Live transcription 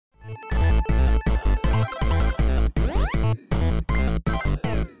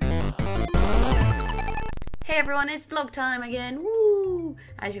everyone, it's vlog time again. Woo!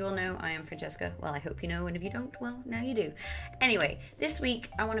 As you all know, I am Francesca. Well, I hope you know, and if you don't, well, now you do. Anyway, this week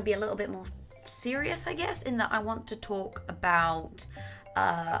I want to be a little bit more serious, I guess, in that I want to talk about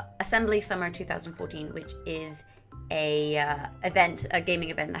Assembly Summer 2014, which is a gaming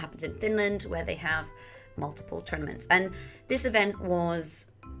event that happens in Finland where they have multiple tournaments. And this event was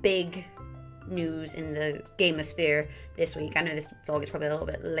big news in the gamosphere this week. I know this vlog is probably a little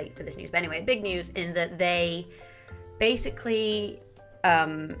bit late for this news, but anyway, big news in that they basically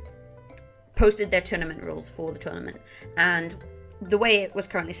posted their tournament rules for the tournament. And the way it was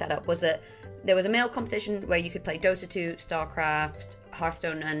currently set up was that there was a male competition where you could play Dota 2, StarCraft,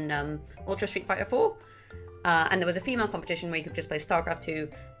 Hearthstone, and Ultra Street Fighter 4. And there was a female competition where you could just play StarCraft 2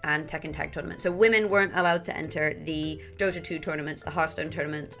 and Tekken Tag Tournament. So women weren't allowed to enter the Dota 2 tournaments, the Hearthstone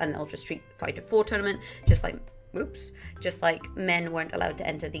tournaments, and the Ultra Street Fighter 4 tournament, just like men weren't allowed to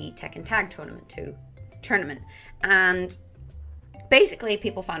enter the Tekken Tag tournament. And basically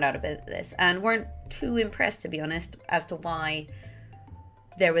people found out about this and weren't too impressed, to be honest, as to why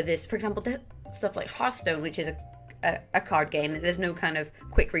there were this, for example, stuff like Hearthstone, which is a card game. There's no kind of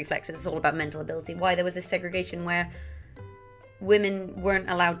quick reflexes. It's all about mental ability. Why there was this segregation where women weren't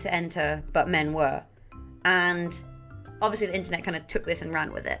allowed to enter, but men were. And obviously the internet kind of took this and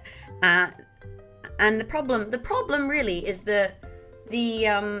ran with it. And the problem really is the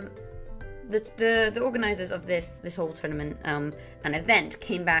organizers of this whole tournament and event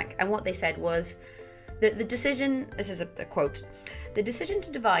came back, and what they said was that the decision, this is a quote, "The decision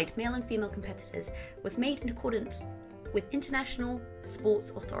to divide male and female competitors was made in accordance with international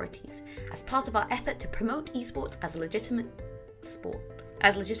sports authorities as part of our effort to promote eSports as a legitimate sport."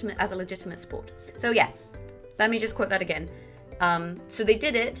 So yeah, let me just quote that again. So they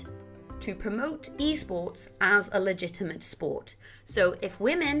did it to promote eSports as a legitimate sport. So if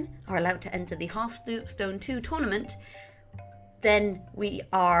women are allowed to enter the Hearthstone 2 tournament, then we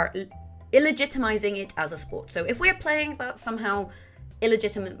are illegitimizing it as a sport. So if we're playing, that somehow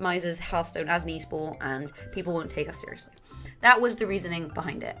illegitimizes Hearthstone as an esport and people won't take us seriously. That was the reasoning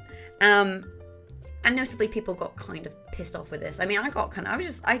behind it. And notably people got kind of pissed off with this. I mean,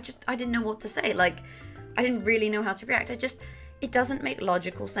 I didn't know what to say. Like, I didn't really know how to react. It doesn't make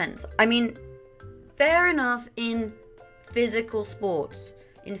logical sense. I mean, fair enough in physical sports.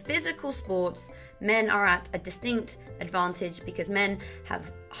 In physical sports, men are at a distinct advantage because men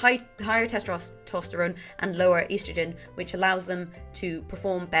have higher testosterone and lower estrogen, which allows them to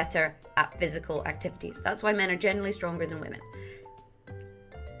perform better at physical activities. That's why men are generally stronger than women.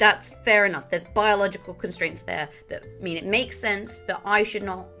 That's fair enough. There's biological constraints there that mean it makes sense that I should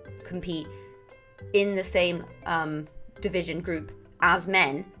not compete in the same division group as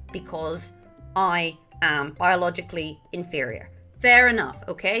men because I am biologically inferior. Fair enough,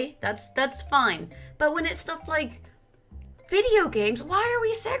 okay? That's fine. But when it's stuff like video games, why are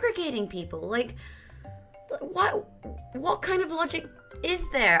we segregating people? Like, what kind of logic is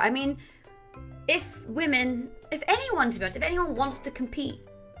there? I mean, if anyone wants to compete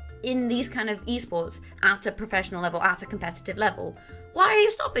in these kind of esports at a professional level, at a competitive level, why are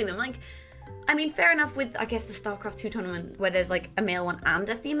you stopping them? Like, I mean, fair enough with, I guess, the StarCraft 2 tournament where there's like a male one and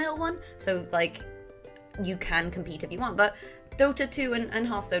a female one. So like, you can compete if you want, but Dota 2 and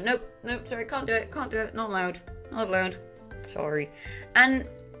Hearthstone, nope, sorry, can't do it, not allowed, sorry. And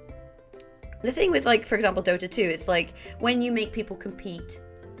the thing with, like, for example, Dota 2, it's like, when you make people compete,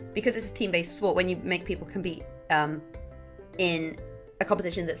 because it's a team-based sport, when you make people compete in a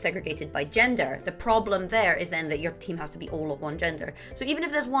competition that's segregated by gender, the problem there is then that your team has to be all of one gender. So even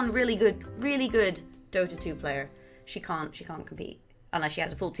if there's one really good Dota 2 player, she can't compete unless she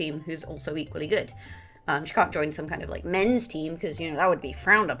has a full team who's also equally good. She can't join some kind of like men's team because, you know, that would be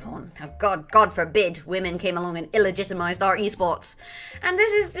frowned upon. Oh, God forbid women came along and illegitimized our esports. And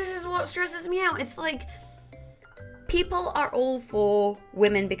this is what stresses me out. It's like, people are all for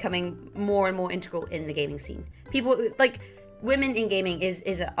women becoming more and more integral in the gaming scene. People, like, women in gaming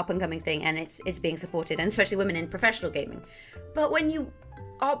is an up and coming thing, and it's being supported, and especially women in professional gaming. But when you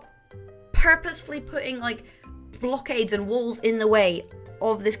are purposefully putting like blockades and walls in the way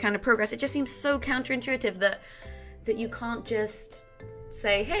of this kind of progress, it just seems so counterintuitive that you can't just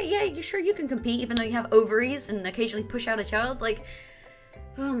say, hey, yeah, you sure you can compete even though you have ovaries and occasionally push out a child. Like,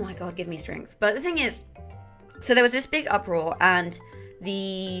 oh my God, give me strength. But the thing is, so there was this big uproar, and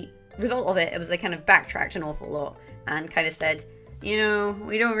the result of it was they kind of backtracked an awful lot and kind of said, you know,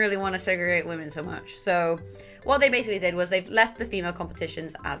 we don't really want to segregate women so much. So what they basically did was they've left the female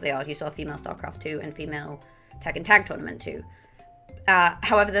competitions as they are. You saw female StarCraft 2 and female Tekken Tag Tournament 2.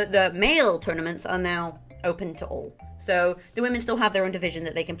 However, the male tournaments are now open to all. So the women still have their own division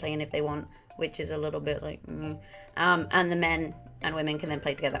that they can play in if they want, which is a little bit like, and the men and women can then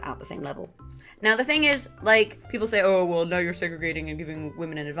play together at the same level. Now, the thing is, like, people say, oh, well, now you're segregating and giving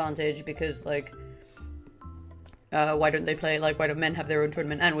women an advantage because, like, why don't they play, like, why don't men have their own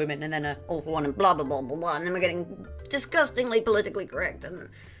tournament and women, and then all for one and blah, blah, blah, blah, blah, and then we're getting disgustingly politically correct and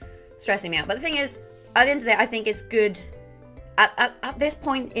stressing me out. But the thing is, at the end of the day, I think it's good, at this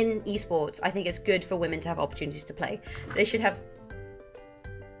point in esports, I think it's good for women to have opportunities to play. They should have,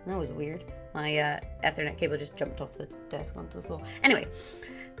 that was weird. My Ethernet cable just jumped off the desk onto the floor. Anyway,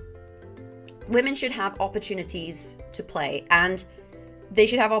 women should have opportunities to play, and they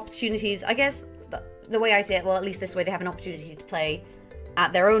should have opportunities, I guess, the way I see it, well, at least this way, they have an opportunity to play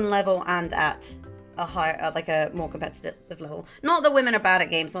at their own level and at a higher, like a more competitive level. Not that women are bad at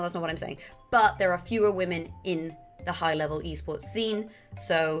games, no, that's not what I'm saying, but there are fewer women in the high level esports scene,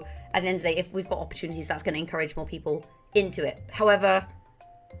 so at the end of the day, if we've got opportunities, that's going to encourage more people into it. However,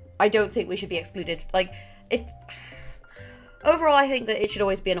 I don't think we should be excluded. Like, if overall, I think that it should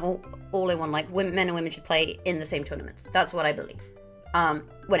always be an all-in-one, like, men and women should play in the same tournaments. That's what I believe,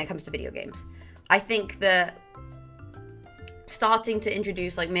 when it comes to video games. I think that starting to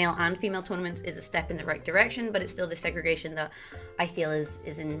introduce, like, male and female tournaments is a step in the right direction, but it's still the segregation that I feel is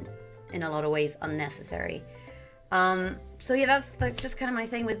in a lot of ways unnecessary. So yeah, that's just kind of my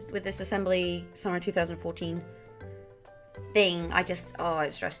thing with this Assembly Summer 2014 thing.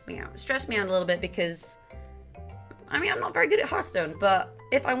 It stressed me out. It stressed me out a little bit because, I mean, I'm not very good at Hearthstone, but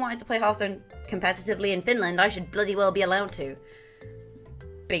if I wanted to play Hearthstone competitively in Finland, I should bloody well be allowed to,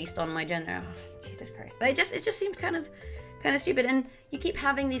 based on my gender. Oh, Jesus Christ. But it just seemed kind of stupid. And you keep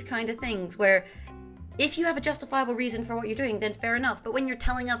having these kind of things where if you have a justifiable reason for what you're doing, then fair enough. But when you're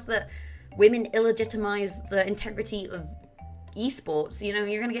telling us that women illegitimize the integrity of esports, you know,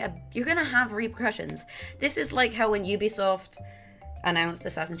 you're gonna have repercussions. This is like how when Ubisoft announced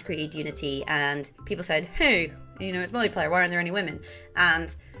Assassin's Creed Unity and people said, hey, you know, it's multiplayer, why aren't there any women?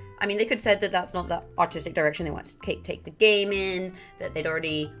 And I mean, they could have said that that's not the artistic direction they want to take the game in, that they'd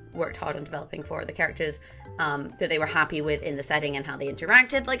already worked hard on developing for the characters, that they were happy with in the setting and how they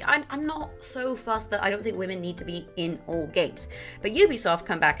interacted. Like, I'm not so fussed that I don't think women need to be in all games. But Ubisoft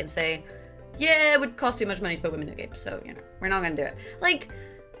come back and say, yeah, it would cost too much money to put women in the game, so, you know, we're not gonna do it. Like,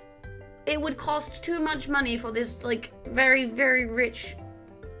 it would cost too much money for this, like, very, very rich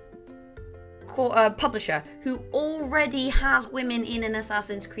publisher who already has women in an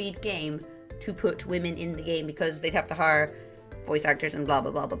Assassin's Creed game to put women in the game, because they'd have to hire voice actors and blah,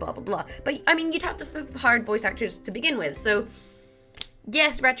 blah, blah, blah, blah, blah, blah. But, I mean, you'd have to have hired voice actors to begin with, so,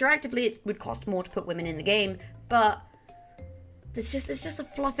 yes, retroactively, it would cost more to put women in the game, but it's just a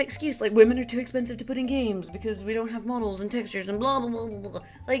fluff excuse, like, women are too expensive to put in games because we don't have models and textures and blah, blah, blah, blah, blah.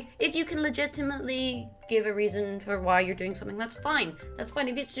 Like, if you can legitimately give a reason for why you're doing something, that's fine. That's fine.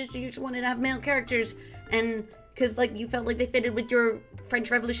 If it's just you just wanted to have male characters and because, like, you felt like they fitted with your French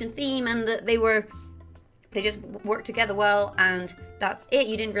Revolution theme and that they just worked together well and that's it.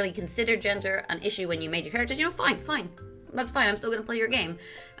 You didn't really consider gender an issue when you made your characters, you know, fine. That's fine. I'm still going to play your game.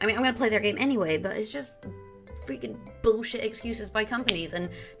 I mean, I'm going to play their game anyway, but it's just freaking bullshit excuses by companies and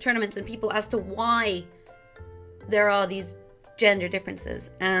tournaments and people as to why there are these gender differences.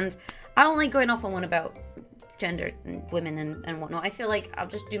 And I'm only going off on one about gender and women and whatnot. I feel like I'll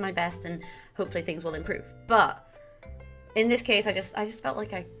just do my best and hopefully things will improve. But in this case, I just felt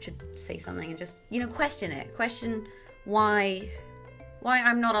like I should say something and just, you know, question it. Question why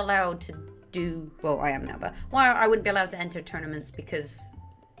I'm not allowed to do, well, I am now, but why I wouldn't be allowed to enter tournaments because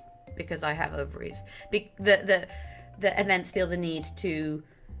I have ovaries. The events feel the need to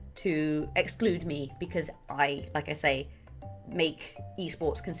exclude me because I, like I say, make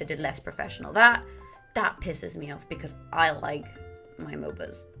esports considered less professional. That pisses me off because I like my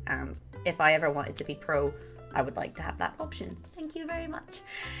MOBAs, and if I ever wanted to be pro, I would like to have that option. Thank you very much.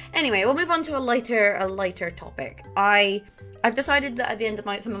 Anyway, we'll move on to a lighter topic. I've decided that at the end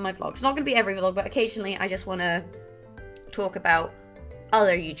of some of my vlogs, it's not going to be every vlog, but occasionally I just want to talk about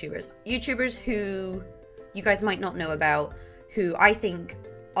other YouTubers who you guys might not know about, who I think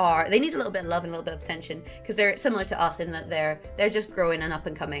they need a little bit of love and a little bit of attention because they're similar to us in that they're just growing and up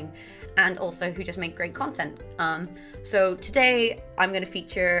and coming, and also who just make great content. So today I'm going to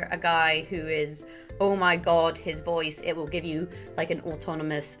feature a guy who is, oh my god, his voice, it will give you like an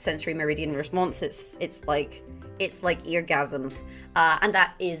autonomous sensory meridian response. It's like eargasms, and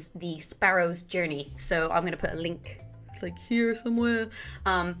that is the Sparrow's Journey. So I'm going to put a link like here somewhere,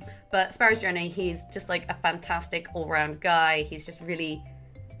 but Sparrow's Journey, he's just like a fantastic all-round guy. He's just really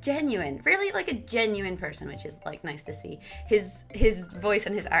genuine, really like a genuine person, which is like nice to see. His voice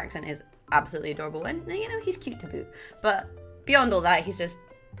and his accent is absolutely adorable, and you know, he's cute to boot. But beyond all that, he's just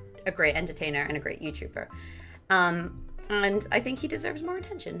a great entertainer and a great YouTuber. And I think he deserves more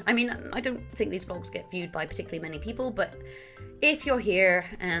attention. I mean, I don't think these vlogs get viewed by particularly many people, but if you're here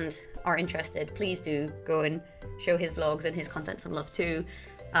and are interested, please do go and show his vlogs and his content some love too.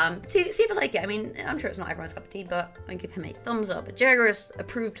 See if you like it. I mean, I'm sure it's not everyone's cup of tea, but I give him a thumbs up, a generous,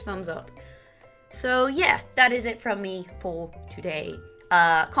 approved thumbs up. So yeah, that is it from me for today.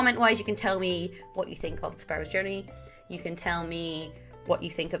 Comment-wise, you can tell me what you think of Sparrow's Journey. You can tell me what you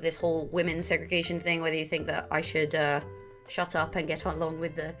think of this whole women's segregation thing, whether you think that I should shut up and get along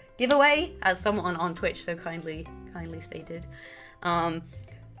with the giveaway, as someone on Twitch so kindly stated.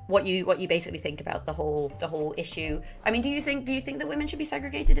 What you basically think about the whole issue. I mean, do you think that women should be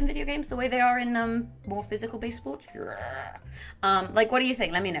segregated in video games the way they are in more physical based sports? Like, what do you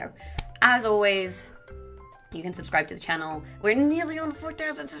think? Let me know. As always, you can subscribe to the channel. We're nearly on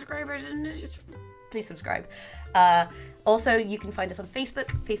 4,000 subscribers, and please subscribe. Also, you can find us on Facebook,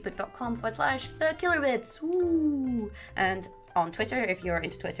 facebook.com/thekillerbits. Woo! And on Twitter, if you're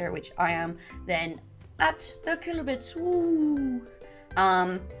into Twitter, which I am, then @thekillerbits. Woo!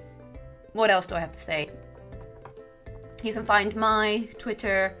 What else do I have to say? You can find my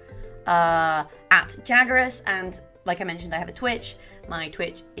Twitter @Jaggerus, and like I mentioned, I have a Twitch. My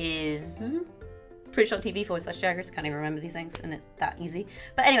Twitch is twitch.tv/Jaggerus. Can't even remember these things, and it's that easy.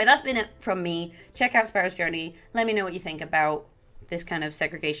 But anyway, that's been it from me. Check out Sparrow's Journey. Let me know what you think about this kind of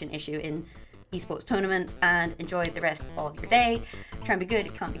segregation issue in esports tournaments, and enjoy the rest of your day. Try and be good.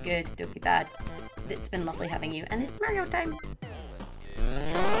 It can't be good. Don't be bad. It's been lovely having you, and it's Mario time.